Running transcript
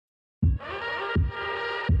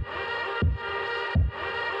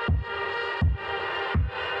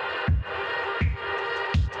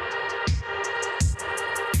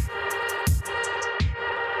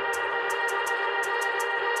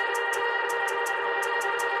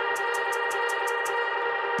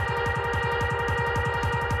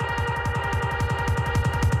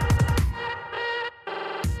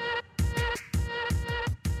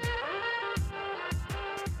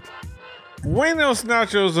Buenos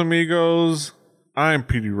nachos, amigos. I'm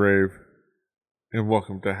Petey Rave, and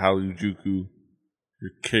welcome to Hallyu-Juku,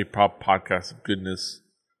 your K-pop podcast of goodness.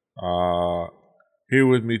 Here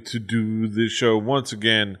with me to do this show once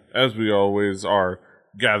again, as we always are,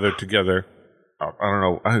 gathered together. I don't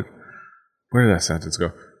know. Where did that sentence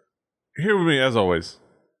go? Here with me, as always,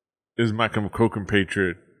 is my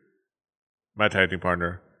co-compatriot, my tag team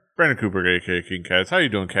partner, Brandon Cooper, aka King Kaz. How you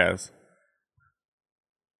doing, Kaz?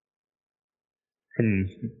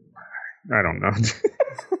 I don't know.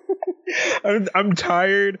 I'm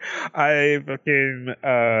tired. I'm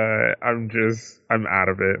out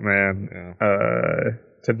of it, man. Yeah.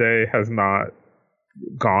 Today has not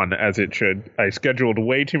gone as it should. I scheduled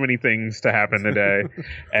way too many things to happen today,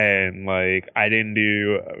 and I didn't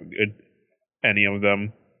do any of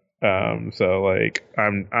them. So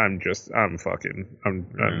I'm just on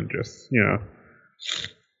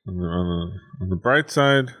the bright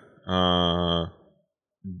side,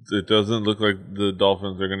 it doesn't look like the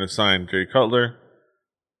Dolphins are going to sign Jay Cutler.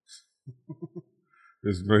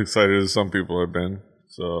 As excited as some people have been.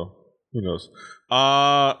 So, who knows?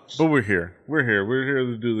 But we're here. We're here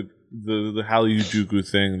to do the Hallyu-Juku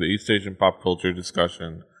thing, the East Asian pop culture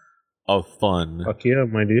discussion of fun. Fuck yeah,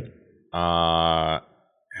 my dude.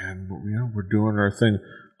 And we're doing our thing.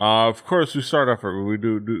 Of course, we start off every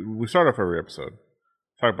episode.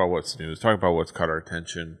 Talk about what's news. Talk about what's caught our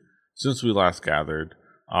attention since we last gathered.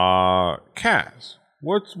 Kaz,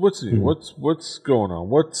 what's new? What's going on?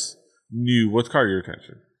 What's new? What's caught your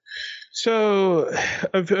attention? So,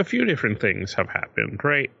 a few different things have happened,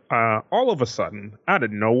 right? All of a sudden, out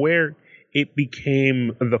of nowhere, it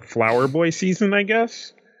became the Flower Boy season, I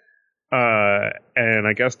guess. And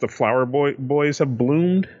I guess the Flower Boys have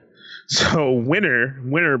bloomed. So,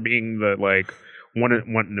 Winner being the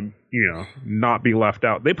wanting to not be left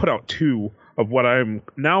out. They put out two of what I'm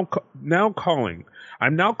now calling.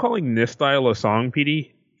 I'm now calling this style of song,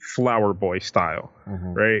 PD, Flower Boy style,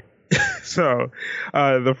 right? So,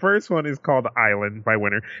 the first one is called Island by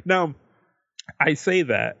Winner. Now, I say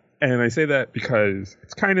that because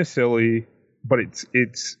it's kind of silly, but it's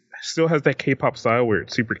still has that K-pop style where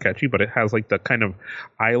it's super catchy, but it has the kind of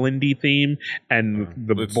islandy theme, and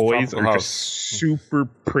the boys are just super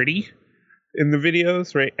pretty in the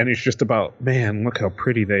videos, right? And it's just about, man, look how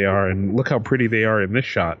pretty they are, and look how pretty they are in this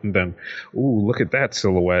shot, and then, ooh, look at that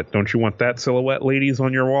silhouette. Don't you want that silhouette, ladies,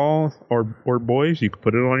 on your wall? Or boys, you can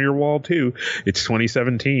put it on your wall too. It's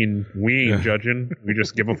 2017. We ain't judging. We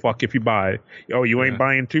just give a fuck if you buy. Oh, you ain't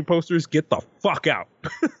buying two posters? Get the fuck out.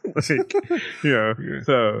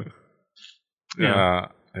 So yeah.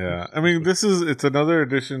 I mean, it's another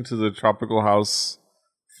addition to the tropical house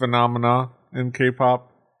phenomena in K-pop.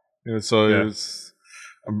 It's do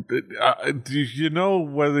you know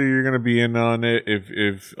whether you're going to be in on it if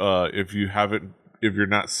you're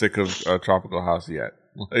not sick of tropical house yet?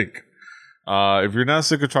 If you're not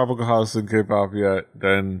sick of tropical house in K-pop yet,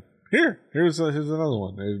 then here's another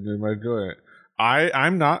one. They might enjoy it.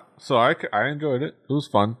 I'm not, so I enjoyed it. It was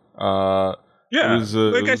fun.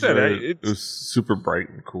 It was super bright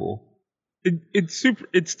and cool. It's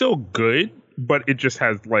still good, but it just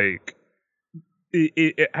has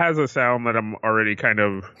it has a sound that I'm already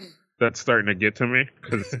that's starting to get to me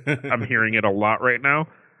because I'm hearing it a lot right now.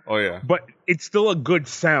 Oh yeah. But it's still a good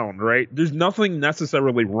sound, right? There's nothing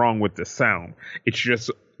necessarily wrong with the sound. It's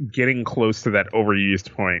just getting close to that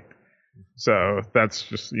overused point. So that's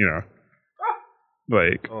just, oh,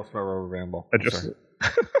 it's my rubber band ball. I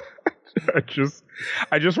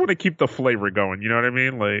just want to keep the flavor going. You know what I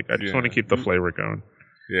mean? I just want to keep the flavor going.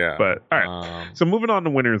 Yeah. But all right. So moving on to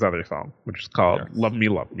Winner's other song, which is called "Love Me,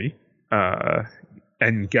 Love Me."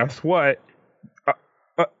 And guess what?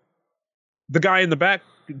 The guy in the back.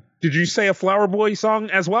 Did you say a Flower Boy song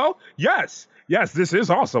as well? Yes. This is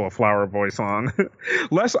also a Flower Boy song.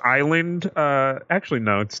 Less island. Actually,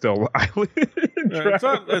 no, it's still island.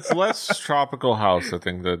 It's less tropical house, I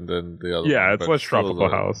think, than the other. Yeah, one, it's less tropical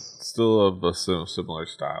house. Still a similar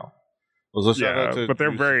style. But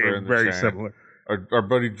they're very, very similar. Our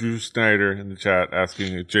buddy Drew Snyder in the chat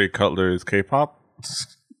asking if Jay Cutler is K-pop.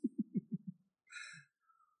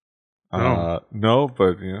 No,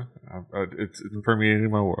 but it's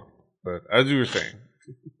permeating my world. But as you were saying,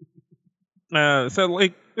 so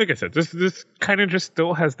like I said, this kind of just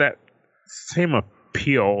still has that same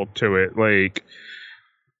appeal to it,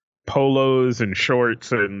 polos and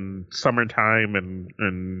shorts and summertime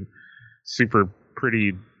and super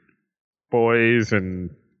pretty boys and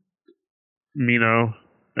and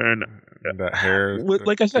that hair.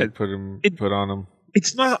 Like I said, put on him.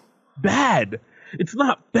 It's not bad. It's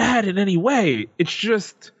not bad in any way. It's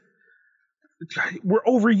just we're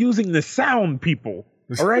overusing the sound, people.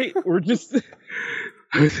 All right, we're just.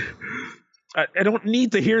 I don't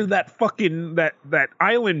need to hear that fucking that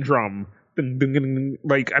island drum.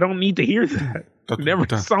 Like I don't need to hear that in every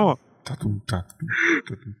song.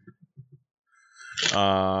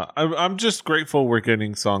 I'm just grateful we're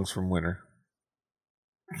getting songs from Winter.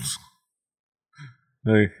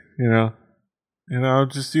 Like,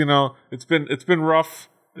 just it's been rough.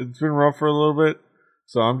 It's been rough for a little bit,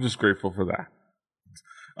 so I'm just grateful for that.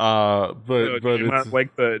 Did you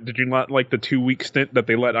not like the 2-week stint that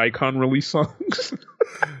they let Icon release songs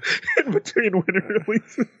in between Winter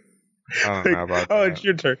releases? I don't know about that. It's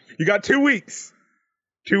your turn. You got 2 weeks.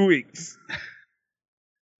 2 weeks.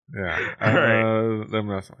 Yeah. All right. Them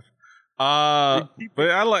not so much. But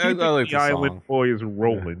I like the Island Boys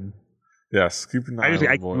rolling. Yeah. Yes, keeping the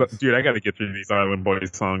Island Boys. Dude, I got to get through these Island Boys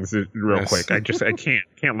songs real quick. I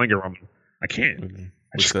can't linger on them. I can't.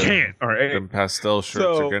 I just can't. All right. Them pastel shirts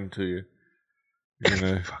are getting to you.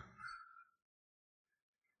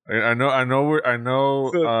 I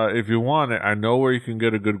know. If you want it, I know where you can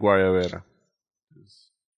get a good guayabera.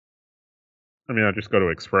 I mean, I'll just go to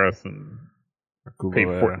Express and pay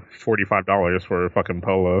 $45 for a fucking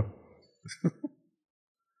polo.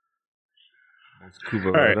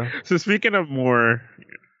 All right. So speaking of more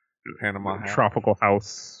Panama tropical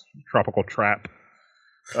house, tropical trap,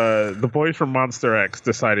 the boys from Monster X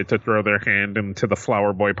decided to throw their hand into the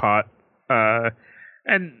Flower Boy pot,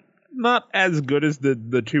 and not as good as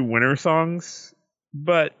the two Winter songs,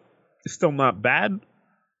 but still not bad.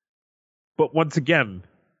 But once again,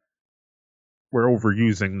 we're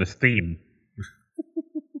overusing this theme.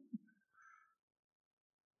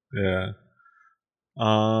 Yeah.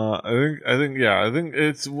 I think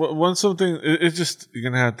it's once something. It's just you're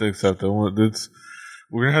gonna have to accept it. We're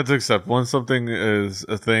gonna have to accept once something is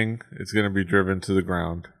a thing, it's gonna be driven to the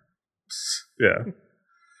ground. Yeah.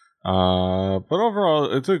 But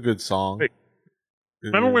overall, it's a good song. Hey,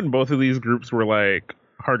 remember when both of these groups were like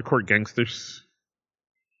hardcore gangsters?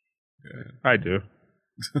 Yeah. I do.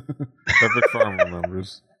 Epic Farm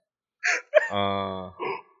remembers.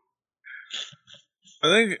 I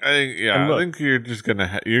think you're just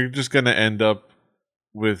gonna end up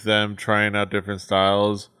with them trying out different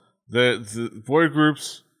styles. The boy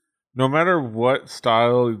groups, no matter what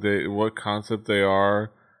style what concept they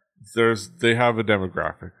are, they have a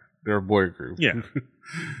demographic. They're a boy group. Yeah.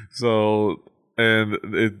 So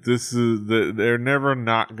they're never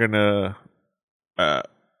not gonna at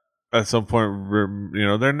some point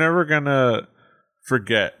they're never gonna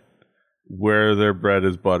forget where their bread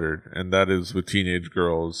is buttered, and that is with teenage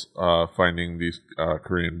girls finding these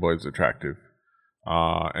Korean boys attractive,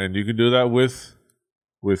 and you can do that with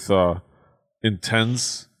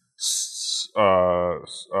intense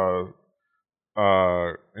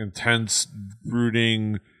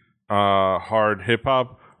brooding hard hip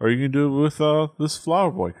hop, or you can do it with this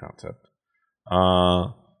Flower Boy concept.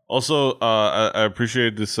 Also, I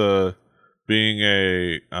appreciate this being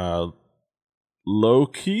a low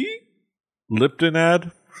key Lipton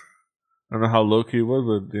ad. I don't know how low key it was,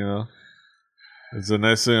 but it's a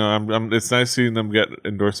nice thing. It's nice seeing them get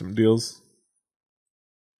endorsement deals.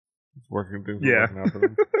 It's working things. Yeah. Out for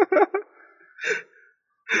them.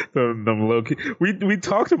 Them low key. We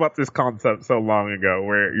talked about this concept so long ago,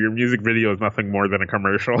 where your music video is nothing more than a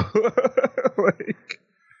commercial.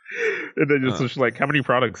 And then just like, how many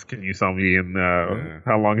products can you sell me? And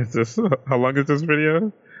how long is this? How long is this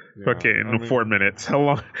video? Okay, 4 minutes.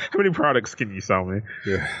 How many products can you sell me?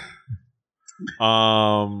 Yeah.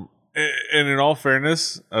 And in all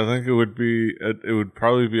fairness, I think it would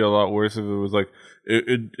probably be a lot worse if it was like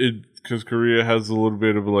because Korea has a little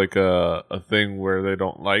bit of like a thing where they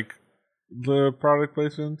don't like the product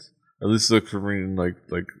placements. At least the Korean like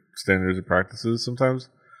standards and practices. Sometimes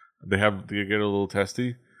they get a little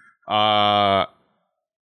testy.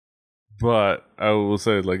 But I will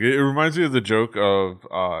say, like, it reminds me of the joke of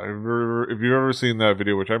if you've ever seen that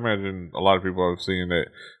video, which I imagine a lot of people have seen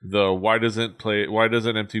it. Why doesn't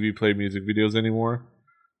MTV play music videos anymore?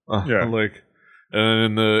 Yeah, like,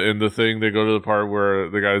 and in the thing they go to the part where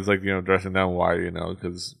the guy's like dressing down. Why?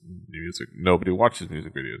 Because nobody watches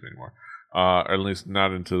music videos anymore. Or at least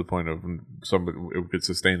not into the point of somebody it could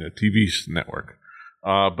sustain a TV network.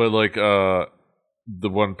 But like the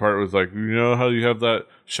one part was like, how you have that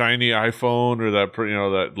shiny iPhone or that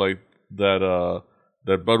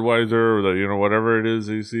that Budweiser or that whatever it is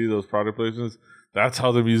that you see those product placements. That's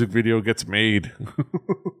how the music video gets made.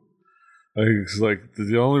 It's like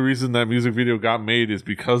the only reason that music video got made is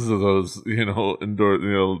because of those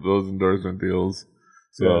those endorsement deals.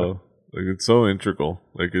 So like it's so integral.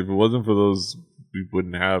 Like if it wasn't for those, we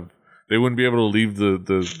wouldn't have. they wouldn't be able to leave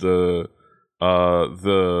the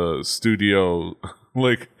studio.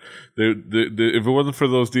 Like if it wasn't for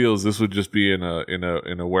those deals, this would just be in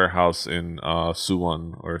a warehouse in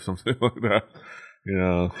Suwon or something like that. You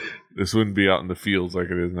know, this wouldn't be out in the fields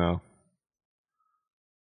like it is now.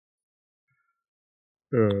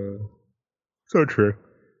 So true.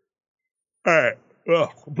 All right.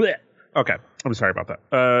 Bleh. Okay. I'm sorry about that.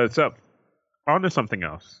 So on to something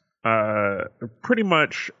else. Pretty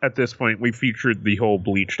much at this point, we featured the whole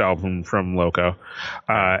Bleached album from Loco,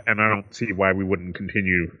 and I don't see why we wouldn't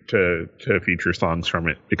continue to feature songs from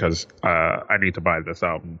it, because I need to buy this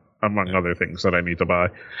album, among other things that I need to buy.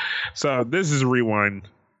 So this is Rewind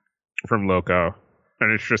from Loco,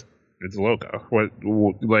 and it's Loco.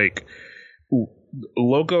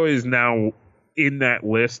 Loco is now in that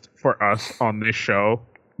list for us on this show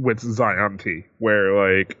with Zion T, where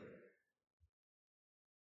like,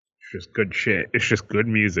 it's just good shit. It's just good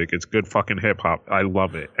music. It's good fucking hip hop. I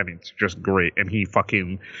love it, and it's just great. And he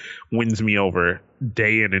fucking wins me over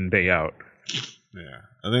day in and day out. Yeah,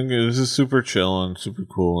 I think this is super chill and super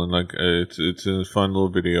cool, and like it's a fun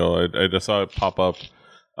little video. I just saw it pop up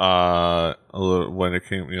a little when it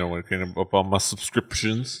came up on my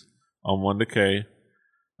subscriptions on 1-K,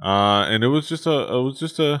 and it was just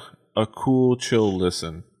a cool chill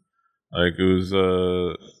listen. Like it was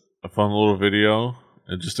a fun little video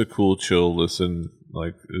and just a cool chill listen.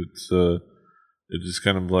 Like it just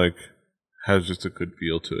kind of like has just a good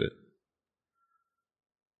feel to it.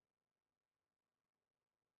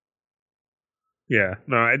 Yeah,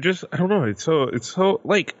 no, I don't know. It's so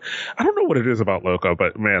like, I don't know what it is about Loco,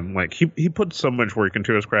 but man, like he put so much work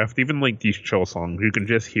into his craft. Even like these chill songs, you can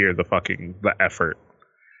just hear the effort.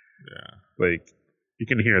 Yeah, like you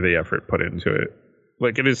can hear the effort put into it.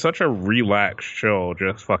 Like it is such a relaxed, chill,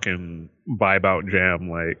 just fucking vibe out jam.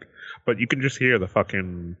 Like, but you can just hear the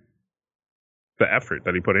effort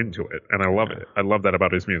that he put into it, and I love it. I love that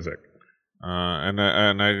about his music. And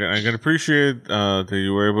I can appreciate that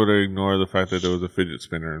you were able to ignore the fact that there was a fidget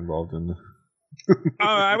spinner involved in the.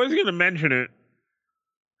 I was going to mention it,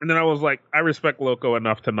 and then I was like, I respect Loco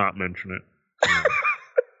enough to not mention it.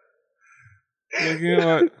 Like, you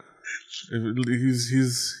know what?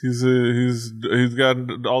 He's got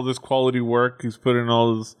all this quality work. He's put in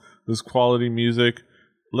all this quality music.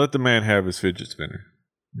 Let the man have his fidget spinner.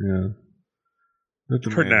 Yeah.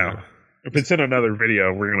 For now. If it's in another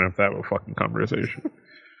video, we're going to have a fucking conversation.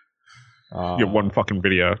 Get one fucking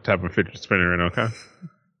video to have a fidget spinner in, okay?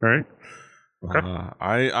 All right? Okay.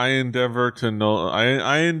 I endeavor to no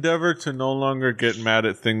longer get mad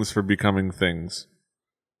at things for becoming things.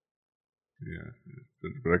 Yeah.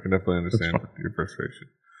 But I can definitely understand your frustration.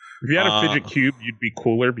 If you had a fidget cube, you'd be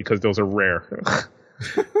cooler because those are rare.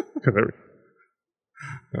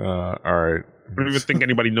 All right. I don't even think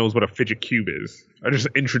anybody knows what a fidget cube is. I just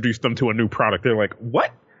introduced them to a new product. They're like, what?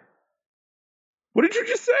 What did you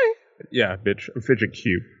just say? Yeah, bitch, a fidget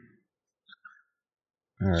cube.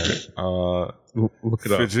 All right. Look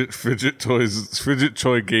it up. Fidget toy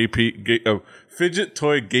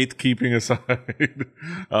gatekeeping aside.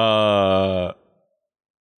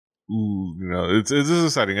 This is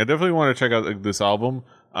exciting. I definitely want to check out this album.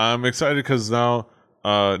 I'm excited because now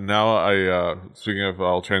I speaking of,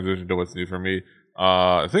 I'll transition to what's new for me.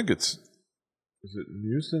 I think is it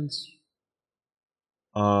new since?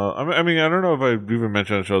 I mean, I don't know if I even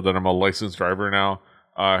mentioned on the show that I'm a licensed driver now.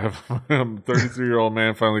 I'm a 33-year-old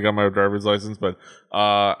man, finally got my driver's license, but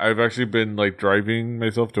I've actually been like driving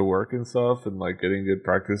myself to work and stuff, and like getting good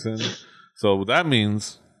practice in. So that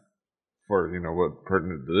means, for what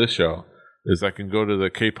pertinent to this show, is I can go to the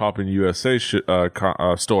K-pop in USA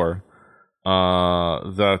store.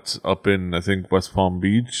 That's up in, I think, West Palm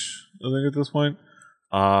Beach, I think, at this point.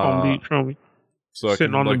 Palm Beach, homie. So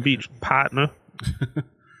sitting on the beach, partner.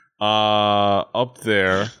 Up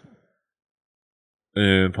there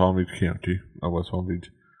in Palm Beach County, West Palm Beach,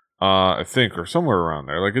 I think, or somewhere around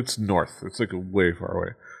there. Like, it's north. It's like way far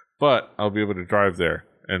away. But I'll be able to drive there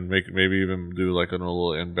and maybe even do like a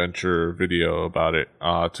little adventure video about it,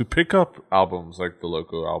 to pick up albums like the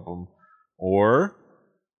Loco album, or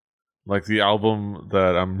like the album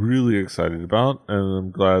that I'm really excited about and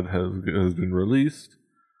I'm glad has been released,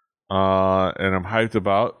 and I'm hyped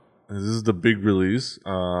about. This is the big release.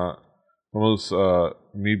 Almost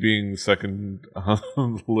me being second on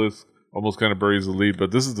the list almost kind of buries the lead,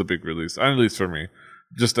 but this is the big release, at least for me,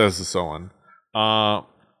 just as the so on.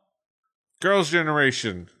 Girls'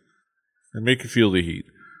 Generation, and make you feel the heat.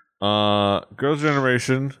 Girls'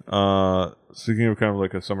 Generation, speaking of kind of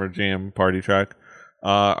like a summer jam party track,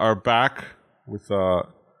 are back with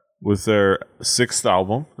their sixth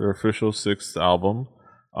album, their official sixth album.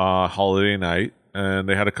 Holiday Night, and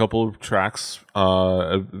they had a couple of tracks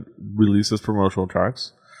released as promotional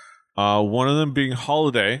tracks. One of them being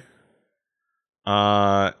Holiday,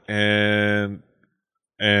 and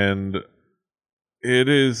it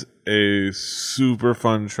is a super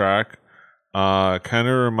fun track. Kind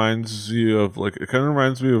of reminds me of like a kind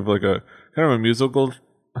of a musical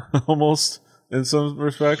almost in some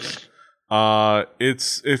respects.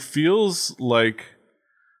 It feels like,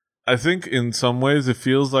 I think in some ways it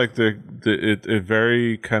feels like it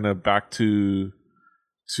very kind of back to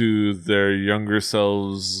their younger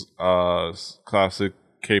selves classic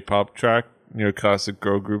K-pop track, classic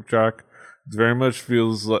girl group track. It very much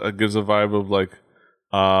feels like it gives a vibe of like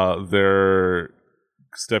they're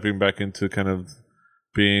stepping back into kind of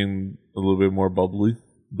being a little bit more bubbly,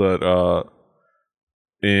 but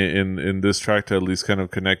in this track to at least kind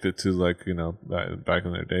of connect it to like back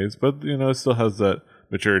in their days, but it still has that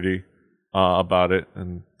maturity about it,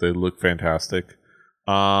 and they look fantastic.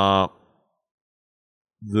 The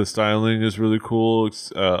styling is really cool.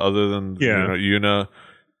 Other than Yuna,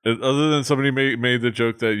 other than somebody made the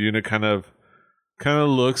joke that Yuna kind of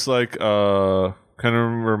looks like kind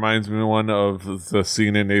of reminds me one of the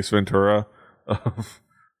scene in Ace Ventura of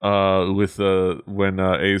with when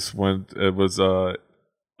Ace was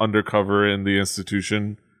undercover in the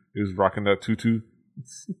institution. He was rocking that tutu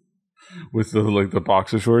with the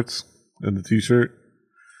boxer shorts and the t-shirt.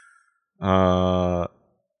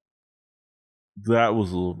 That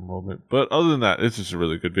was a little moment, but other than that, it's just a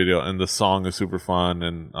really good video, and the song is super fun,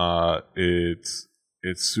 and it's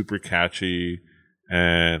super catchy,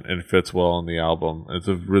 and it fits well on the album. It's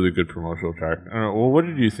a really good promotional track. I don't know. Well, what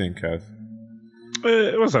did you think, Cass?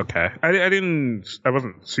 It was okay. I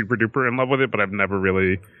wasn't super duper in love with it, but I've never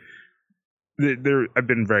really. I've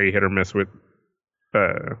been very hit or miss with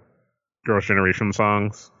Girls' Generation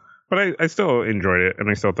songs, but I still enjoyed it, and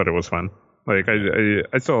I still thought it was fun. Like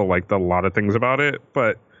I still liked a lot of things about it,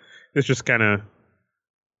 but it's just kind of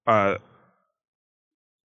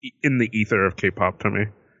in the ether of K-pop to me.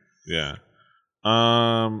 Yeah.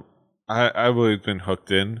 I've always been hooked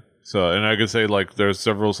in. So, and I could say like there's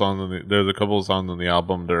several songs there's a couple of songs on the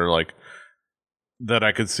album that are like that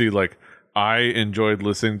I could see like I enjoyed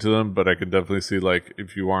listening to them, but I could definitely see like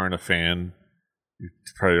if you aren't a fan, you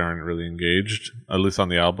probably aren't really engaged, at least on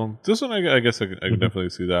the album. This one I guess I could definitely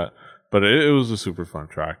see that. But it was a super fun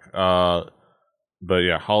track. But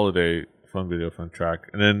yeah, Holiday, fun video, fun track.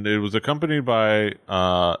 And then it was accompanied by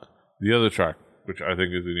the other track, which I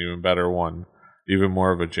think is an even better one, even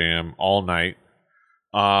more of a jam, All Night.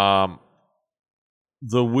 The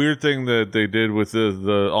weird thing that they did with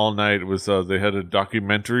the All Night was they had a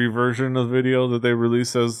documentary version of the video that they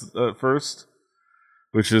released as first,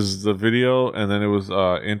 which is the video, and then it was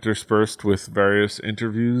interspersed with various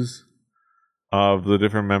interviews of the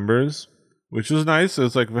different members, which was nice.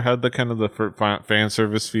 It's like it had the kind of the fan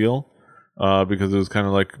service feel, because it was kind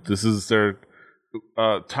of like this is their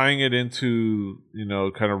tying it into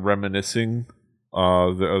kind of reminiscing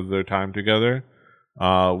of their time together,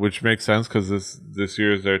 which makes sense because this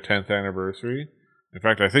year is their 10th anniversary. In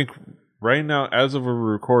fact, I think right now, as of we're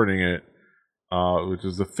recording it, which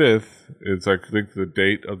is the 5th, it's like I think the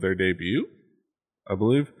date of their debut, I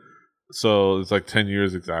believe. So it's like 10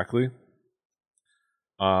 years exactly.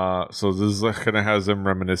 So this is like kind of has them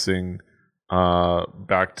reminiscing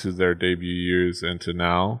back to their debut years and to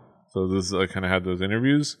now. So this is like kind of had those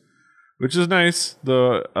interviews, which is nice.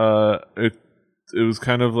 It was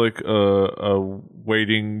kind of like a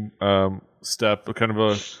waiting step, kind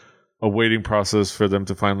of a waiting process for them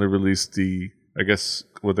to finally release I guess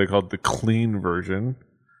what they called the clean version,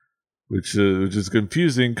 which is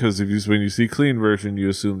confusing because when you see clean version, you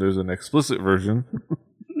assume there's an explicit version.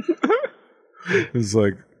 It's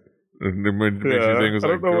like it makes you think it's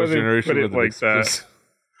like Girls' Generation with like that.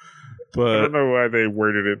 But I don't know why they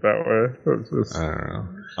worded it that way. I don't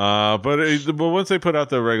know. But once they put out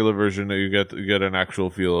the regular version, you get an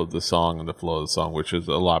actual feel of the song and the flow of the song, which is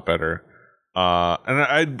a lot better.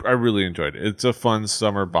 And I really enjoyed it. It's a fun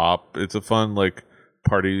summer bop. It's a fun like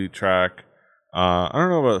party track. I don't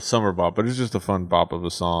know about summer bop, but it's just a fun bop of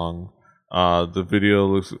a song. The video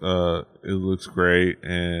looks great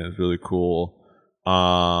and it's really cool.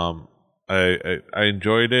 I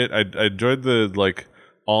enjoyed it. I enjoyed the like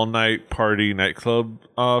all night party nightclub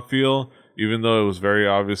feel, even though it was very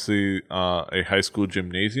obviously a high school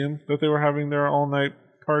gymnasium that they were having their all night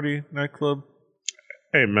party nightclub.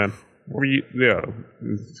 Hey man,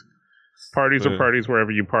 parties are parties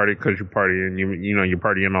wherever you party because you party and you're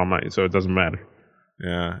partying all night, so it doesn't matter.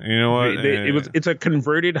 Yeah, you know what? It's a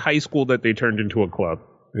converted high school that they turned into a club.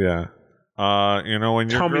 Yeah, when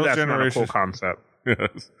you're Tell me Girls' that's Generation, not a cool concept.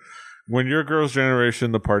 Yes. When you're girls'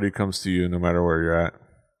 generation, the party comes to you no matter where you're at.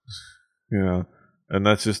 And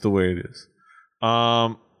that's just the way it is.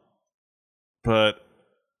 But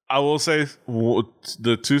I will say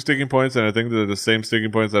the two sticking points, and I think they're the same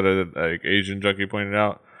sticking points that Asian Junkie pointed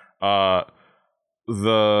out. For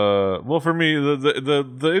me,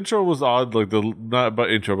 the intro was odd, like not about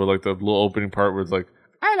intro, but like the little opening part was like,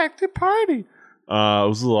 I like to party. It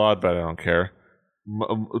was a little odd, but I don't care.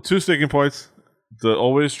 Two sticking points: the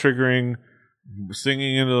always triggering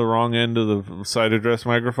singing into the wrong end of the side address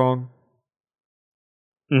microphone.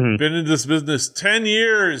 Mm-hmm. Been in this business 10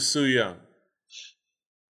 years, Soo Young.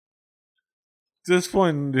 At this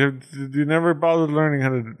point, you never bothered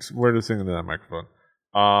learning where to sing into that microphone.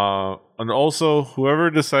 And also, whoever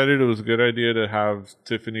decided it was a good idea to have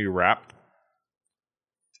Tiffany rap,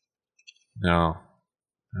 no,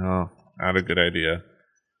 not a good idea.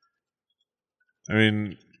 I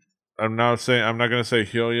mean, I'm not going to say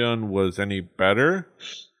Hyoyeon was any better,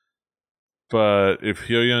 but if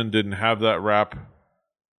Hyoyeon didn't have that rap,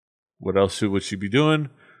 what else would she be doing?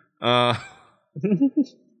 But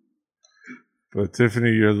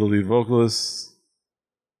Tiffany, you're the lead vocalist.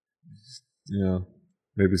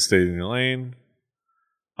 Maybe stay in your lane.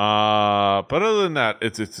 But other than that,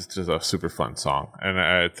 it's just a super fun song, and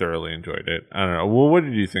I thoroughly enjoyed it. I don't know. Well, what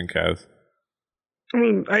did you think, Kaz? I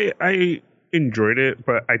mean, I enjoyed it,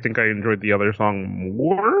 but I think I enjoyed the other song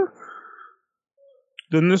more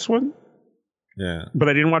than this one. Yeah. But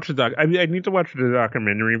I didn't watch the doc. I need to watch the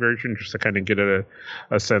documentary version just to kind of get a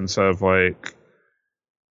sense of like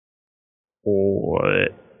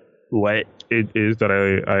what it is that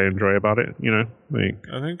I enjoy about it. Like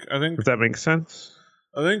I think if that makes sense.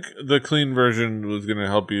 I think the clean version was going to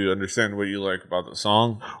help you understand what you like about the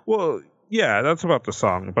song. Well, yeah, that's about the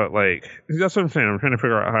song, but like that's what I'm saying. I'm trying to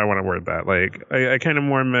figure out how I want to word that. Like I kind of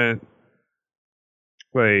more meant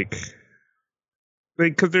like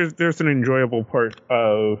because there's an enjoyable part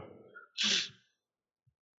of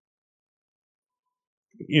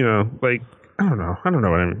like I don't know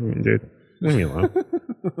what I mean, dude. Leave me alone.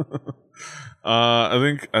 I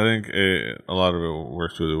think a lot of it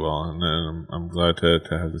works really well, and I'm glad to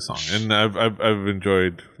have the song, and I've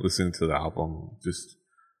enjoyed listening to the album. Just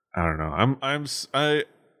I don't know.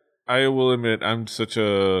 I will admit I'm such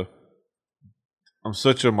a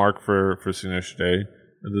mark for Sonesh Day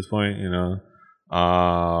at this point, and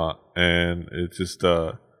it just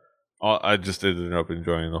I just ended up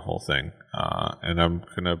enjoying the whole thing, and I'm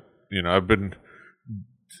gonna I've been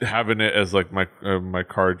having it as like my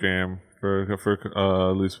car jam for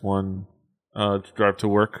at least one drive to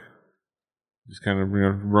work. Just kind of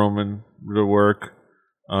roaming to work,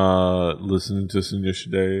 listening to Sonesh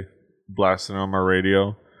Day, blasting on my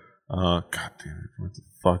radio. God damn it! What the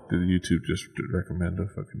fuck did YouTube just recommend a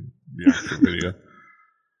fucking reaction video?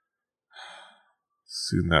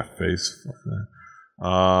 Seeing that face, fuck that.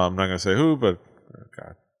 I'm not gonna say who, but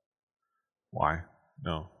God, why?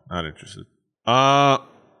 No, not interested.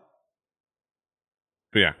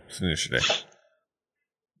 But yeah, Sonesh Day.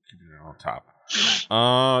 Keeping it on top.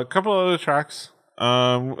 A couple other tracks.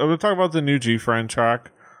 I'm gonna talk about the new GFriend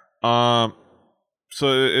track. So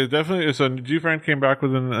GFriend came back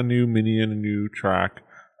with a new mini and a new track.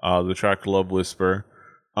 The track Love Whisper.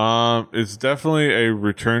 It's definitely a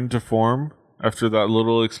return to form after that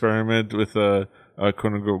little experiment with a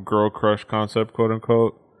quote unquote girl crush concept, quote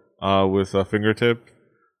unquote, with a Fingertip.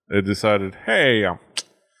 They decided, hey,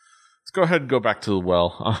 let's go ahead and go back to the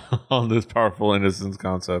well on this powerful innocence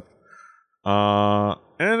concept. And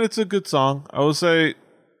it's a good song. I would say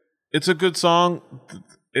it's a good song.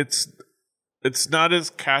 It's not as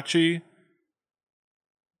catchy.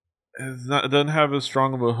 It doesn't have as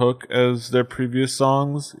strong of a hook as their previous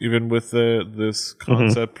songs, even with this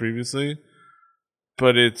concept previously.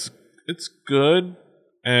 But it's good,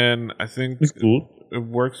 and I think it's cool. It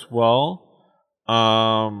works well.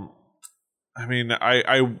 I mean,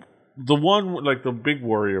 the one, like, the big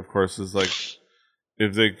worry, of course, is like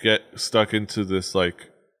if they get stuck into this like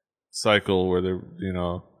cycle where they're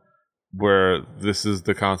where this is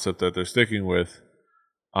the concept that they're sticking with,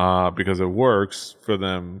 because it works for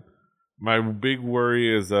them. My big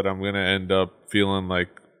worry is that I'm gonna end up feeling like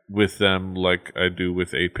with them like I do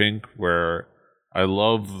with A-Pink, where I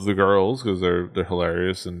love the girls because they're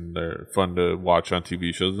hilarious and they're fun to watch on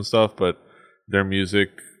TV shows and stuff, but their music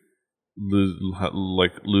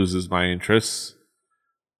loses my interest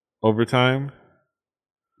over time.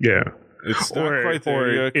 Yeah, it's not quite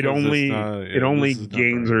there yet, it only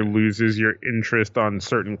gains or loses your interest on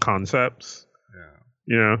certain concepts.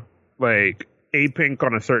 Yeah, like A-Pink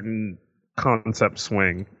on a certain concept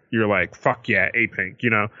swing you're like, fuck yeah, A-Pink, you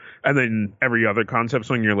know? And then every other concept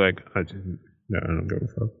song, you're like, I don't give a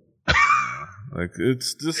fuck. Like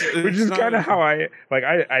it's just, which is kind of how I like.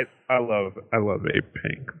 I love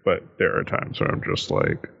A-Pink, but there are times where I'm just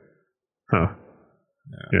like, huh,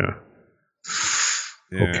 yeah.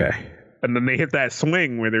 Okay. And then they hit that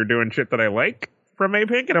swing where they're doing shit that I like from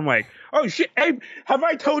A-Pink, and I'm like, oh shit, have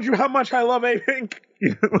I told you how much I love A-Pink?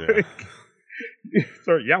 You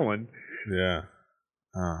start yelling. Yeah.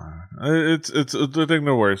 It's the thing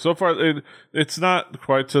to worry. So far, it's not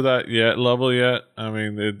quite to that level yet. I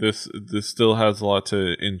mean, this still has a lot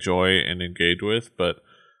to enjoy and engage with, but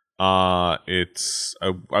it's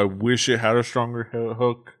I wish it had a stronger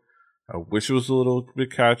hook. I wish it was a little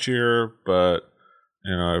bit catchier, but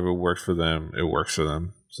you know, if it works for them, it works for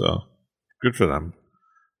them. So good for them.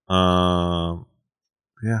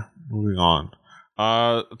 Yeah. Moving on.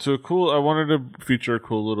 I wanted to feature a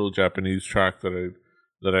cool little Japanese track that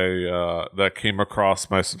came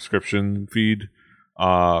across my subscription feed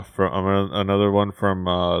from another one from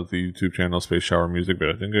the YouTube channel Space Shower Music,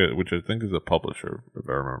 but which I think is a publisher, if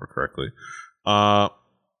I remember correctly.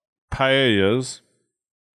 Paellas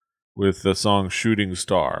with the song Shooting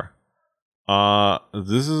Star.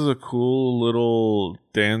 This is a cool little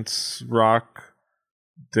dance rock,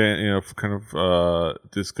 kind of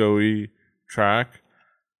disco-y track,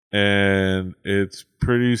 and it's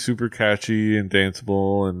pretty super catchy and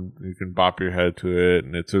danceable, and you can bop your head to it,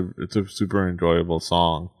 and it's a super enjoyable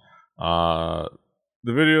song. The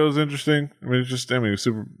video is interesting. I mean, it's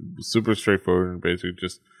super straightforward and basically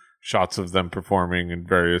just shots of them performing in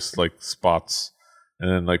various like spots,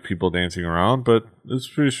 and then like people dancing around. But it's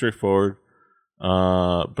pretty straightforward.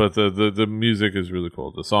 But the music is really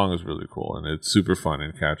cool. The song is really cool, and it's super fun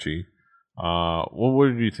and catchy. What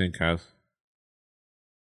do you think, Kaz?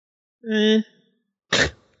 Yeah.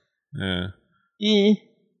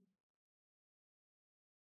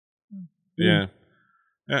 Yeah.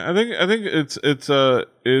 I think it's one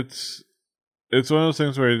of those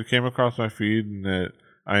things where it came across my feed and that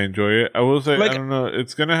I enjoy it. I will say, like, I don't know.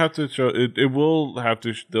 It's gonna have to show. They'll have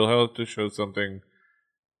to show something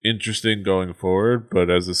interesting going forward. But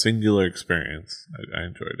as a singular experience, I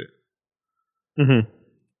enjoyed it. Mm-hmm.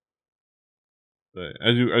 But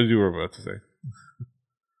as you were about to say.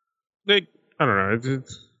 Like, I don't know.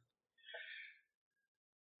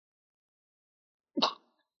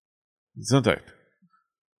 It's not that.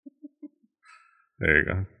 There you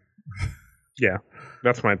go. Yeah,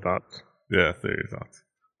 that's my thoughts. Yeah, there are your thoughts.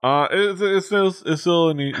 It's still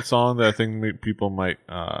a neat song that I think people might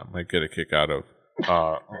get a kick out of.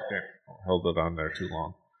 Okay, held it on there too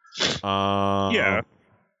long. Yeah.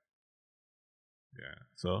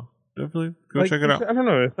 So definitely go check it out. I don't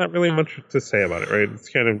know. It's not really much to say about it, right? It's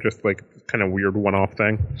kind of just like kind of weird one-off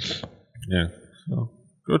thing. Yeah. So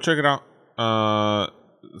go check it out.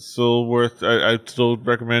 Still worth. I still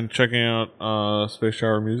recommend checking out Space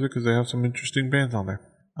Shower Music because they have some interesting bands on there.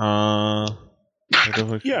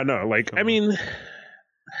 Yeah, no, like I mean,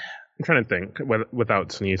 I'm trying to think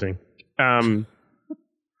without sneezing.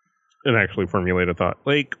 And actually formulate a thought.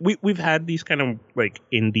 Like we've had these kind of like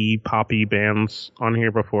indie poppy bands on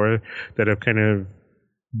here before that have kind of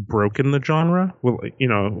broken the genre,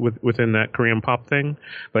 within that Korean pop thing,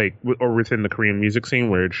 like or within the Korean music scene,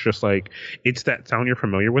 where it's just like it's that sound you're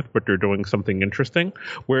familiar with, but they're doing something interesting.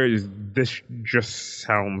 Whereas this just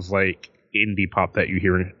sounds like indie pop that you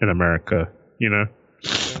hear in America, you know.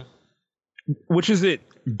 Yeah. Which is it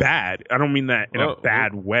bad? I don't mean that in a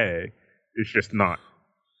bad way. It's just not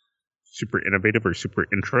super innovative or super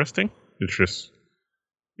interesting. It's just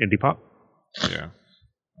indie pop. Yeah.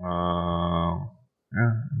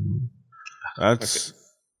 Yeah. That's a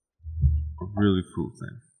really cool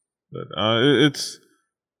thing. But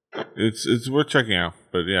it's worth checking out.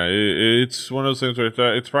 But yeah, it's one of those things where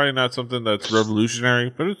it's probably not something that's revolutionary,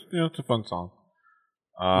 but it's a fun song.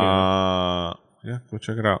 Yeah, go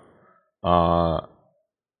check it out. All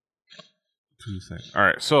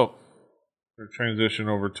right, so transition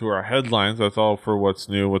over to our headlines. That's all for what's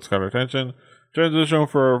new, what's got our attention. Transition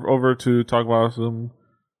over to talk about some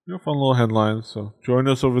fun little headlines. So join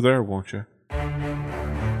us over there, won't you?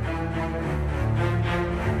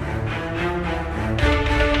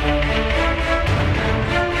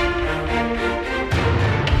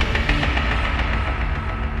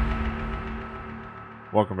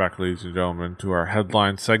 Welcome back, ladies and gentlemen, to our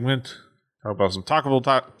headline segment. Talk about some topical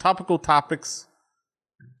topics,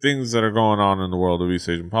 things that are going on in the world of East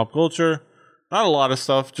Asian pop culture. Not a lot of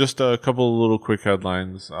stuff, just a couple of little quick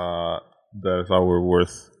headlines that I thought were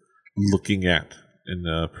worth looking at and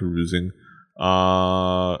perusing.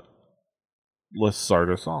 Let's start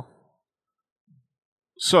us off.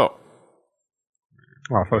 So,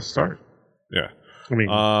 off let's start. yeah. I mean,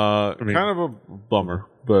 kind of a bummer,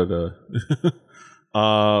 but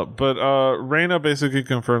Reina basically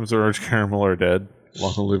confirms that Orange Caramel are dead.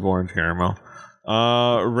 Long live Orange Caramel.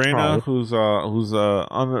 Reina, who's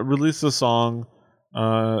released a song,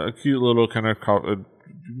 a cute little kind of you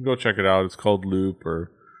can go check it out. It's called Loop,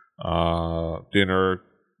 or dinner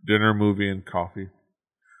movie and coffee.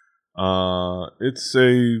 It's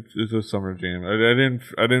a summer jam. I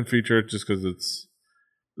didn't feature it just because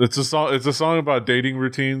it's a song about dating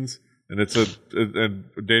routines, and and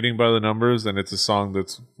dating by the numbers, and it's a song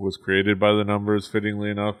was created by the numbers, fittingly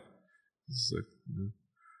enough.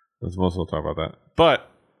 That's most we'll talk about that. But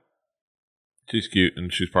she's cute,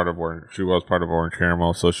 and she was part of Orange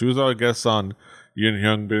Caramel, so she was our guest on Yoon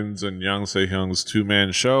Hyunbin's and Yang Se-hyung's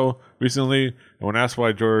two-man show recently. And when asked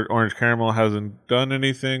why Orange Caramel hasn't done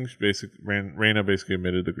anything, Reina basically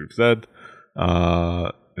admitted the group's dead.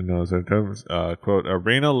 Quote,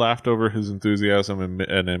 Reina laughed over his enthusiasm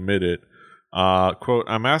and admitted, quote,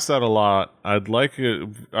 I'm asked that a lot. I'd like it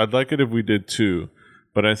if we did too.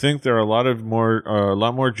 But I think there are a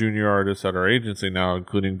lot more junior artists at our agency now,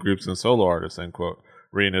 including groups and solo artists, end quote.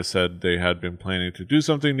 Reina said they had been planning to do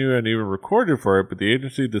something new and even recorded for it, but the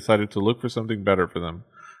agency decided to look for something better for them.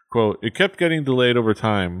 Quote, it kept getting delayed over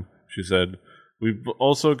time, she said. We've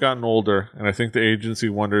also gotten older, and I think the agency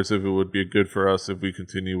wonders if it would be good for us if we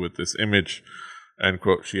continue with this image, end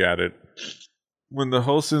quote, she added. When the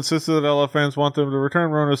host insisted that LF fans want them to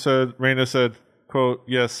return, Reina said, quote,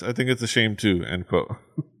 yes, I think it's a shame too, end quote.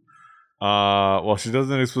 While she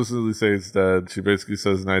doesn't explicitly say it's dead, she basically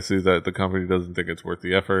says nicely that the company doesn't think it's worth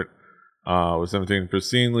the effort. With 17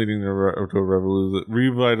 pristine, leading to a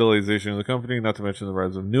revitalization of the company, not to mention the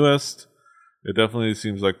rise of Newest. It definitely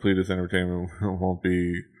seems like Pledis Entertainment won't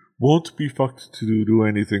be fucked to do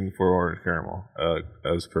anything for Orange Caramel,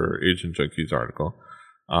 as per Agent Junkie's article.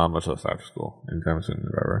 Much less after school, anytime soon,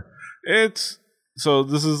 whatever. So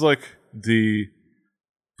this is like the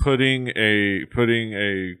putting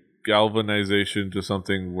a galvanization to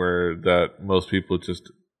something where that most people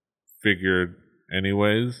just figured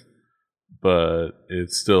anyways, but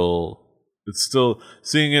it's still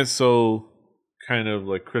seeing it so kind of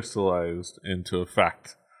like crystallized into a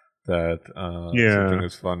fact that something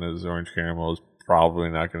as fun as Orange Caramel is probably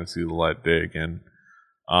not going to see the light of day again.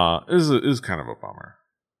 Is kind of a bummer.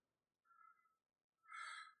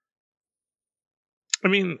 I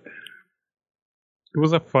mean, it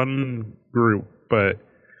was a fun group, but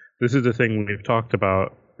this is the thing we've talked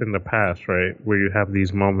about in the past, right? Where you have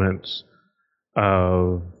these moments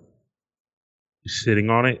of sitting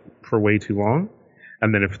on it for way too long,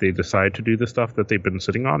 and then if they decide to do the stuff that they've been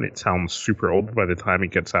sitting on, it sounds super old by the time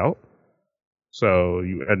it gets out. So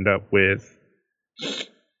you end up with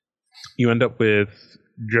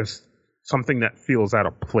just something that feels out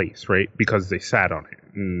of place, right? Because they sat on it,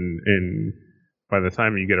 and by the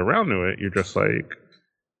time you get around to it, you're just like,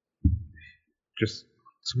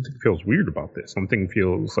 something feels weird about this. Something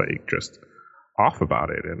feels like just off about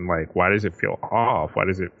it. And like, why does it feel off? Why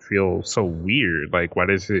does it feel so weird? Like, why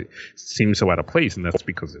does it seem so out of place? And that's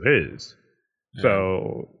because it is. Yeah.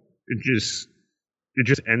 So it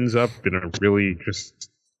just ends up in a really just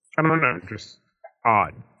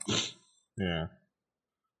odd. Yeah.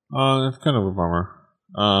 It's kind of a bummer.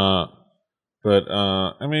 But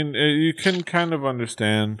I mean, you can kind of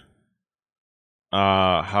understand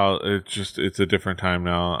how it's a different time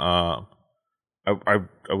now. I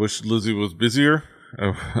wish Lizzie was busier.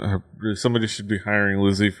 Somebody should be hiring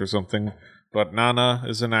Lizzie for something. But Nana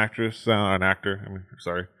is an actress, an actor. I mean,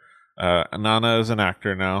 sorry, Nana is an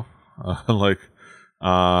actor now.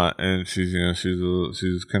 And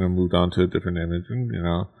she's kind of moved on to a different image,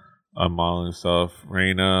 and modeling stuff.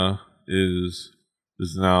 Reina is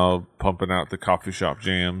now pumping out the coffee shop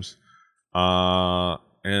jams.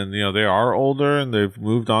 And they are older and they've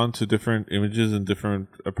moved on to different images and different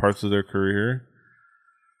parts of their career.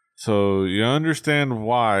 So you understand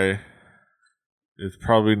why it's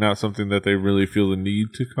probably not something that they really feel the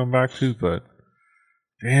need to come back to, but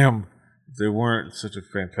damn, they weren't such a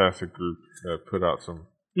fantastic group that put out some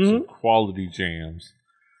quality jams.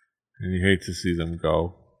 And you hate to see them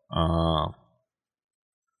go.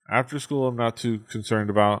 After school, I'm not too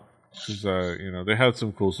concerned about because they had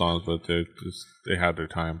some cool songs, but they had their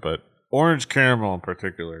time. But Orange Caramel in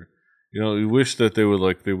particular, you wish that they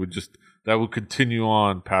would continue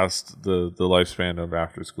on past the lifespan of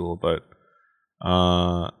After School. But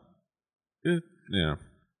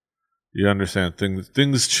you understand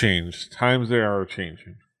things change. Times they are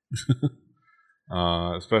changing.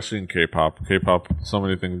 Especially in K-pop. So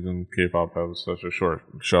many things in K-pop have such a short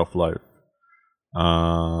shelf life.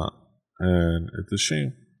 And it's a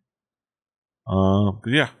shame. But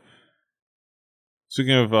yeah.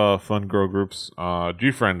 Speaking of fun girl groups,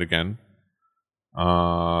 G-Friend again.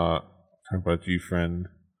 Talk about G-Friend.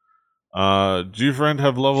 G-Friend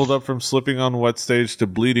have leveled up from slipping on wet stage to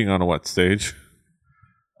bleeding on a wet stage.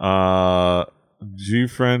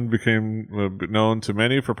 G-Friend became known to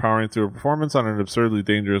many for powering through a performance on an absurdly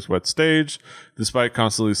dangerous wet stage, despite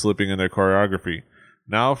constantly slipping in their choreography.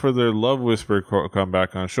 Now, for their Love Whisper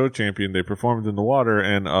comeback on Show Champion, they performed in the water,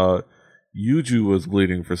 and Yuju was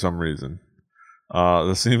bleeding for some reason.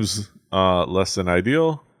 This seems less than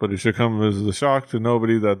ideal, but it should come as a shock to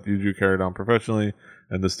nobody that Yuju carried on professionally,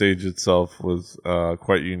 and the stage itself was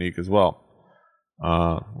quite unique as well.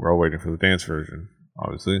 We're all waiting for the dance version,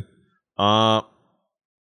 obviously.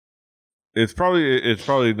 It's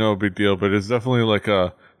probably no big deal, but it's definitely like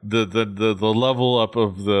the level up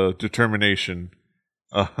of the determination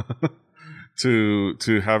to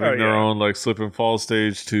having their own like slip and fall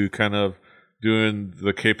stage, to kind of doing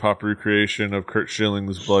the K-pop recreation of Kurt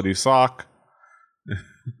Schilling's Bloody Sock.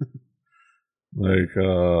 Like,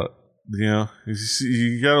 you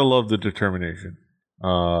gotta love the determination.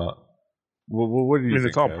 What do you think?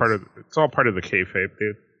 It's all part of the kayfabe,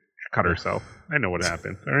 dude. She cut herself. I know what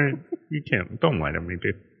happened. All right, don't lie to me,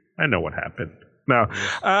 dude. I know what happened. No,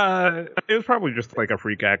 it was probably just like a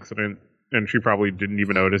freak accident, and she probably didn't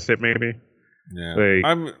even notice it. Maybe. Yeah,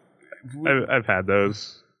 I've had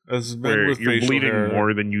those. As men where with you're facial bleeding hair,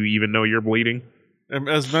 more than you even know you're bleeding.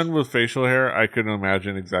 As men with facial hair, I can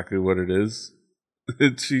imagine exactly what it is.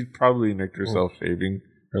 She probably nicked herself shaving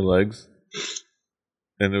her legs,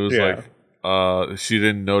 and it was like she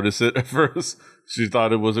didn't notice it at first. She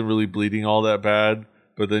thought it wasn't really bleeding all that bad,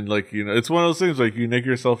 but then it's one of those things like you nick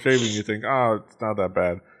yourself shaving, you think, it's not that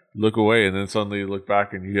bad. You look away, and then suddenly you look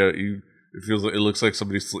back, and it feels like it looks like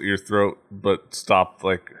somebody slit your throat, but stopped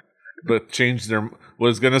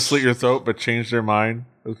was gonna slit your throat, but changed their mind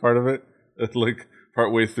as part of it, like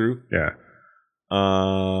part way through. Yeah.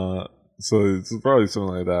 So it's probably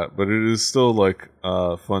something like that, but it is still like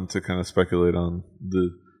fun to kind of speculate on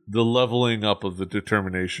the leveling up of the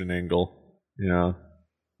determination angle. What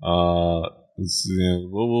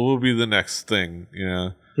will be the next thing?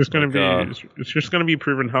 It's just gonna be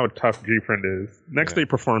proven how tough G-Friend is. Next, they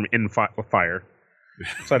perform in fire,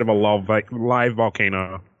 inside of a live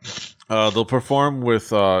volcano. They'll perform with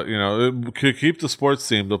to keep the sports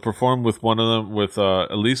theme. They'll perform with one of them, with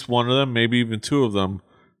at least one of them, maybe even two of them,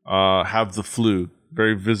 have the flu,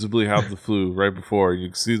 very visibly have the flu right before. You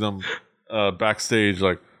can see them backstage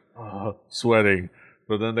like sweating,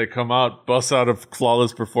 but then they come out, bust out of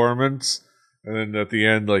flawless performance, and then at the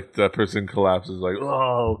end, like that person collapses, like,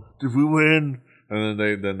 "Oh, did we win?" And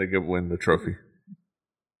then they win the trophy,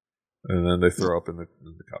 and then they throw up in the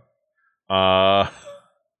cup.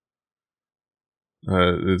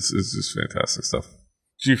 It's just fantastic stuff.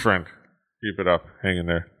 G-Friend, keep it up, hang in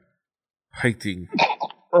there, fighting.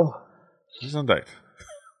 Gesundheit.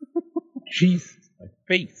 Jesus, my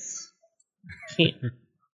face. Can't.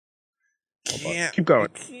 Keep going.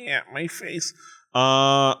 I can't. My face.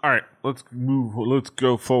 All right. Let's move. Let's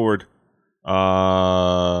go forward.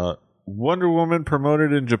 Wonder Woman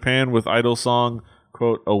promoted in Japan with idol song,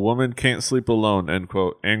 quote, "A woman can't sleep alone," end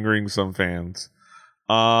quote, angering some fans.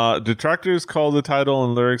 Detractors call the title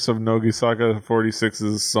and lyrics of Nogisaka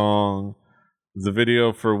 46's song, the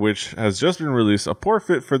video for which has just been released, a poor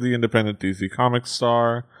fit for the independent DC Comics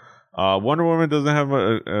star. Wonder Woman doesn't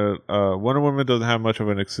have much of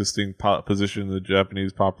an existing position in the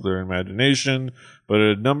Japanese popular imagination, but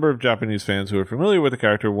a number of Japanese fans who are familiar with the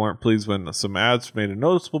character weren't pleased when some ads made a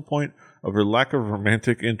noticeable point of her lack of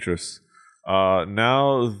romantic interest.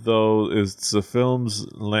 Now, though, is the film's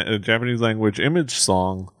Japanese language image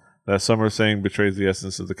song that some are saying betrays the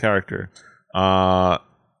essence of the character. Let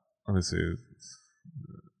me see.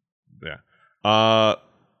 Yeah.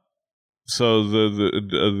 So now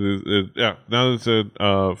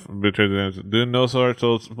that betrays the essence. Due no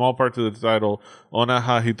small part to the title, Ona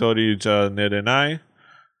ha hitori ja nerenai,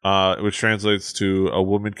 which translates to "A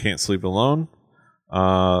woman can't sleep alone."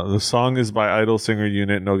 The song is by idol singer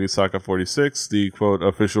unit Nogisaka 46, the quote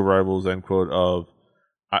official rivals end quote of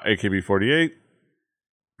AKB48.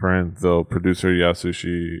 Though producer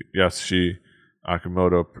Yasushi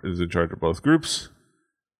Akimoto is in charge of both groups.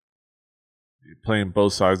 You're playing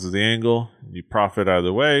both sides of the angle. You profit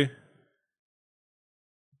either way.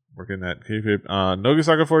 Working that kayfabe.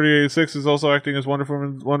 Nogisaka 486 is also acting as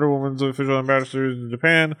Wonder Woman's official ambassador in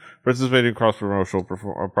Japan, participating in cross-promotional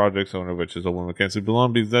projects, one of which is "A Woman Can't Sleep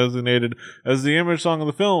Alone," being designated as the image song of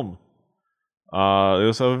the film. They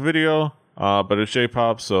also have a video, but it's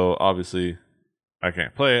J-pop, so obviously I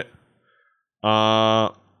can't play it.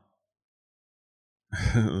 The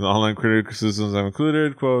online criticisms I've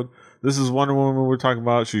included, quote, "This is Wonder Woman we're talking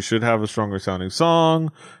about. She should have a stronger sounding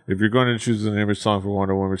song. If you're going to choose an image song for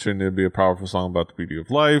Wonder Woman, shouldn't it be a powerful song about the beauty of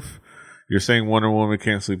life? You're saying Wonder Woman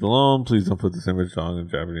can't sleep alone. Please don't put this image song in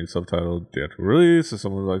Japanese subtitled theatrical release. As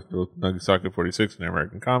someone who likes Nagasaki 46 in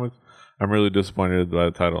American comics, I'm really disappointed by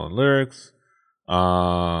the title and lyrics.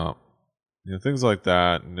 Things like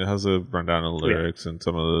that. And it has a rundown of the lyrics and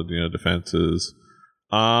some of the defenses.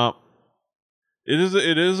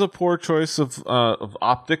 It is a poor choice of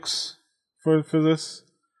optics for this,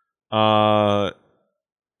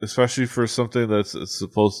 especially for something that's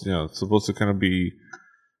supposed to kind of be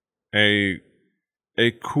a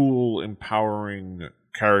cool, empowering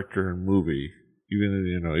character and movie.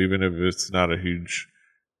 Even if it's not a huge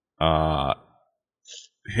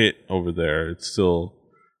hit over there, it's still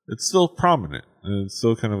prominent, and it's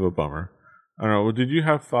still kind of a bummer. I don't know. Did you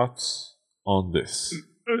have thoughts on this?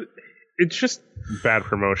 It's just bad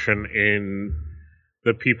promotion in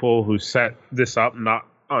the people who set this up not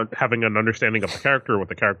having an understanding of the character, what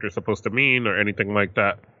the character is supposed to mean, or anything like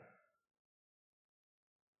that.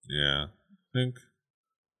 Yeah, I think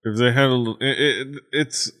if they had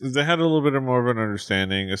they had a little bit more of an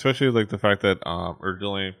understanding, especially like the fact that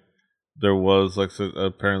originally there was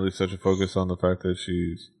apparently such a focus on the fact that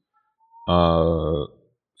she's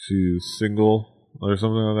single or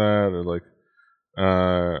something like that, or like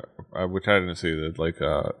which I didn't see that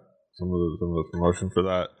some of the promotion for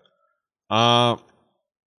that.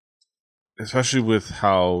 Especially with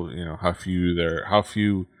how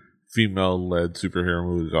few female led superhero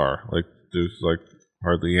movies are. Like there's like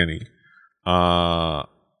hardly any.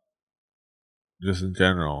 Just in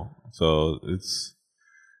general. So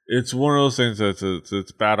it's one of those things that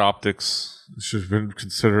it's bad optics. It should have been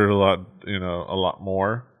considered a lot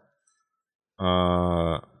more.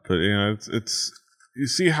 But it's you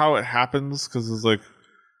see how it happens, because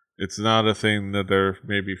it's not a thing that they're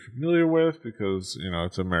maybe familiar with, because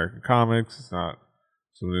it's American comics. It's not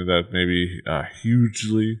something that maybe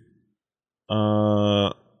hugely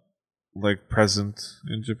present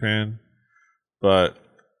in Japan, but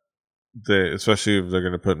especially if they're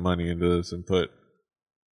going to put money into this and put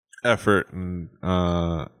effort and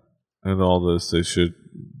all this, they should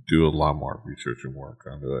do a lot more research and work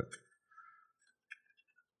onto it.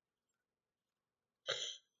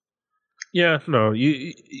 Yeah, no,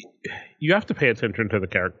 you have to pay attention to the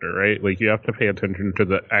character, right? Like, you have to pay attention to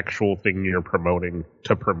the actual thing you're promoting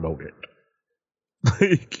to promote it.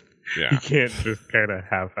 Like, you can't just kind of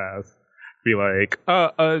half-ass be like,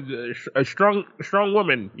 a strong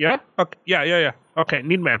woman, yeah? Okay, yeah. Okay,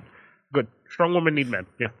 need man. Good. Strong woman, need man.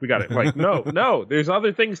 Yeah, we got it. Like, no, there's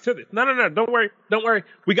other things to this. No, don't worry.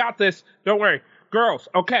 We got this. Don't worry. Girls,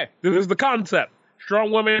 okay, this is the concept.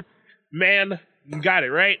 Strong woman, man. You got it,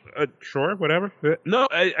 right? Sure, whatever. No,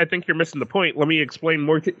 I think you're missing the point. Let me explain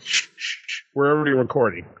more. Shh. We're already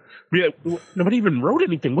recording. Nobody even wrote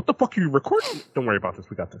anything. What the fuck are you recording? Don't worry about this.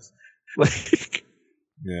 We got this. Like,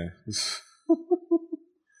 yeah.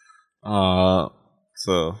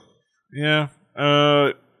 So, yeah.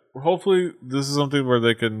 Hopefully this is something where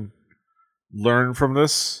they can learn from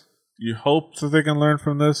this. You hope that they can learn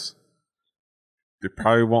from this. They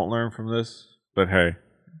probably won't learn from this, but hey,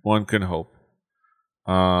 one can hope.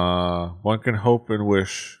 One can hope and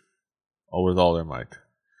wish with all their might.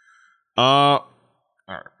 Alright,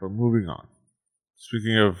 but moving on.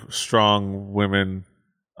 Speaking of strong women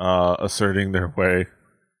asserting their way,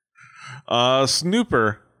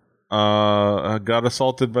 Snooper got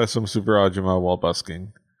assaulted by some Super Ajumma while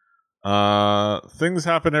busking. Things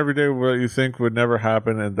happen every day where you think would never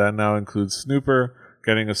happen, and that now includes Snooper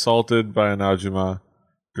getting assaulted by an Ajumma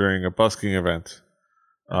during a busking event.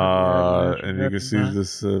 And you can see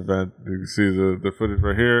this event. You can see the footage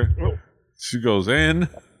right here. She goes in.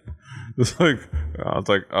 It's like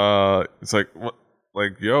what?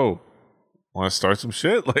 Like, yo, want to start some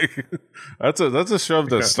shit? Like, that's a shove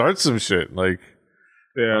that starts some shit. Like,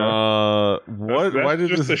 yeah. What? That's why did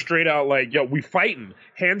just this? A straight out like, yo, we fighting.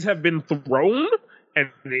 Hands have been thrown, and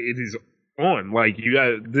it is on. Like, you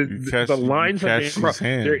got the lines have been crossed.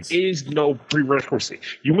 There is no prerequisite.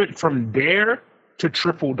 You went from dare to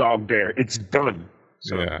triple dog dare. It's done.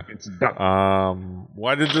 So yeah, it's done.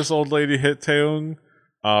 Why did this old lady hit Taeyoung?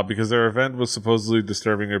 Because their event was supposedly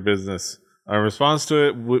disturbing her business. In response to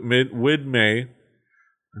it, Widmay,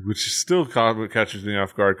 which still catches me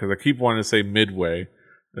off guard because I keep wanting to say Midway,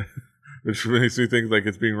 which makes me think like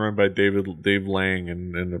it's being run by Dave Lang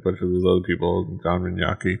and a bunch of those other people, John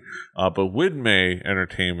Minyaki. But Widmay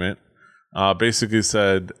Entertainment basically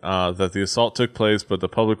said that the assault took place, but the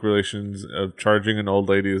public relations of charging an old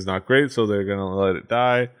lady is not great, so they're going to let it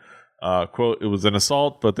die. Quote, it was an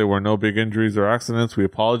assault, but there were no big injuries or accidents. We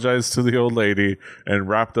apologized to the old lady and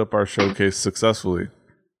wrapped up our showcase successfully.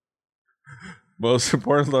 Most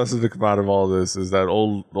important lesson to come out of all this is that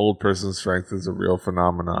old person strength is a real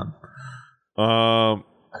phenomenon.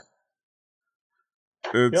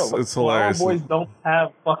 It's hilarious. Flower boys don't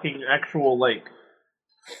have fucking actual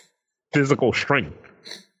physical strength.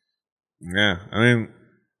 Yeah, I mean,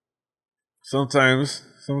 sometimes,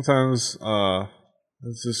 let's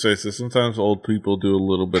just face it, sometimes old people do a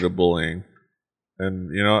little bit of bullying. And,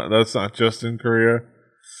 that's not just in Korea.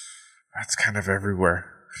 That's kind of everywhere.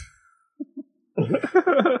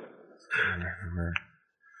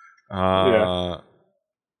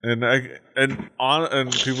 And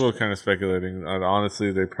people are kind of speculating.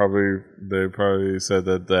 Honestly, they probably said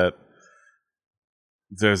that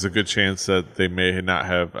there's a good chance that they may not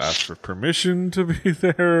have asked for permission to be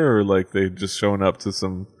there, or like they just shown up to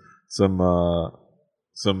some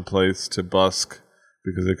place to busk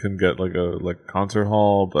because they couldn't get like a concert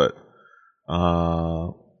hall. But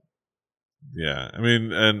yeah, I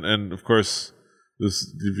mean, and of course,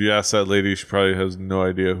 if you ask that lady, she probably has no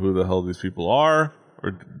idea who the hell these people are,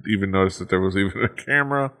 or even notice that there was even a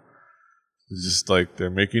camera. It's just like,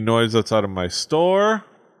 they're making noise outside of my store,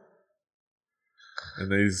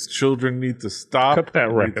 and these children need to stop. Cut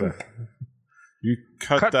that racket. You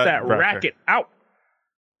cut that racket out.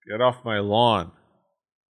 Get off my lawn.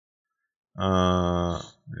 Yeah,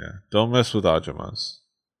 don't mess with Ajamas.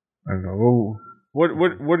 I don't know. What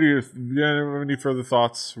are your? Do you have any further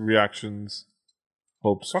thoughts, reactions,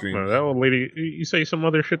 hopes, dreams? No, that old lady. You say some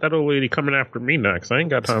other shit. That old lady coming after me next. I ain't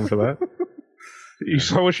got time for that. You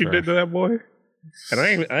saw what she did to that boy. And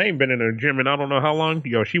I ain't been in a gym in I don't know how long.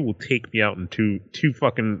 Yo, she will take me out in two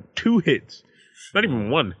hits. Not even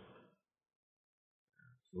one.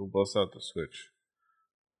 She'll bust out the switch.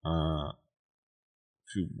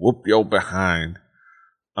 She whoop your behind.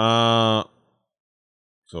 So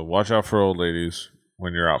watch out for old ladies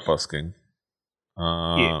when you're out busking.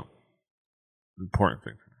 Yeah. Important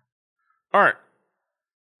thing. All right.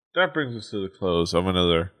 That brings us to the close of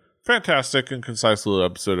another fantastic and concise little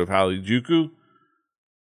episode of Harajuku.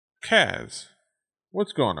 Kaz,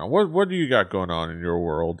 what's going on? What do you got going on in your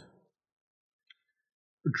world?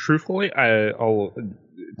 Truthfully, I'll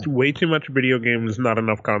way too much video games, not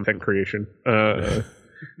enough content creation.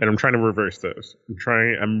 And I'm trying to reverse those.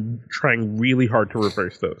 I'm trying really hard to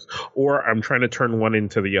reverse those. Or I'm trying to turn one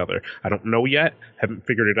into the other. I don't know yet. Haven't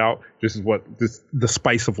figured it out. This is the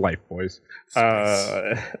spice of life, boys.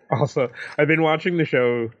 Also, I've been watching the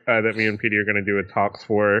show that me and Petey are going to do a talks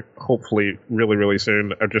for, hopefully really, really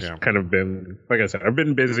soon. I've just kind of been, like I said, I've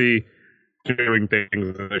been busy doing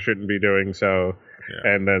things that I shouldn't be doing,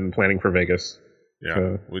 and then planning for Vegas.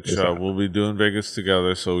 Yeah, which we'll be doing Vegas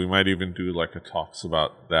together, so we might even do like a talks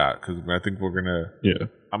about that, because I think we're gonna. Yeah.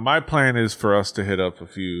 My plan is for us to hit up a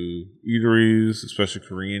few eateries, especially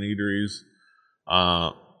Korean eateries.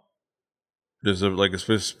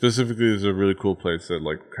 Specifically, there's a really cool place that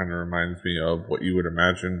like kind of reminds me of what you would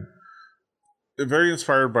imagine. They're very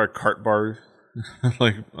inspired by cart bars,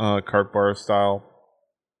 like cart bar style.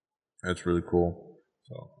 That's really cool.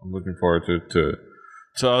 So I'm looking forward to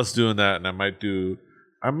us doing that, and I might do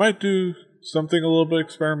something a little bit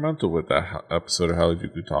experimental with that episode of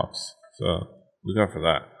Harajuku Talks. So look out for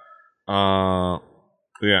that. But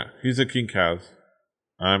yeah, he's a King Kaz.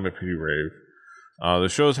 I'm a Petey Rave. The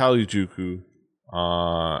show is Harajuku.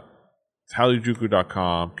 It's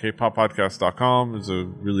harajuku.com. kpoppodcast.com is a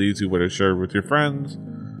really easy way to share with your friends.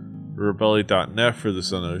 Rebelli.net for the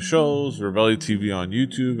Sun of the shows. Rebelli TV on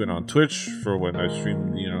YouTube and on Twitch for when I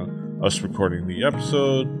stream, us recording the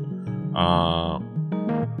episode.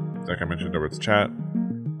 Like I mentioned over the chat.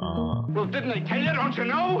 Well, didn't I tell you? Don't you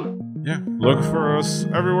know? Yeah, look for us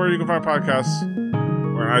everywhere you can find podcasts.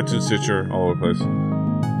 We're on iTunes, Stitcher, all over the place.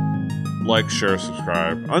 Like, share,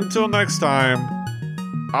 subscribe. Until next time,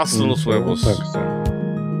 hasta los huevos.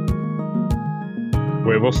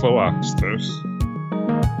 Huevos loastos.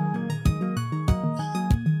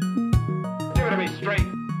 Give it to me straight.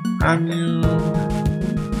 And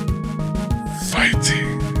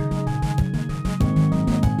fighting.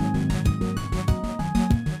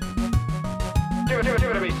 Give it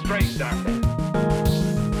to me straight, Doctor.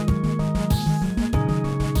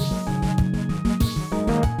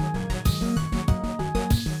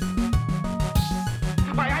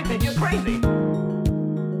 Why, I think you're crazy.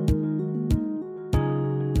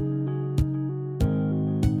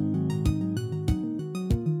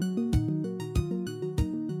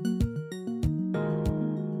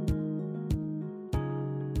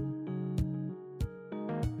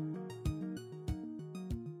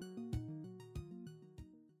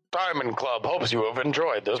 Diamond Club hopes you have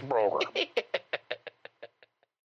enjoyed this program.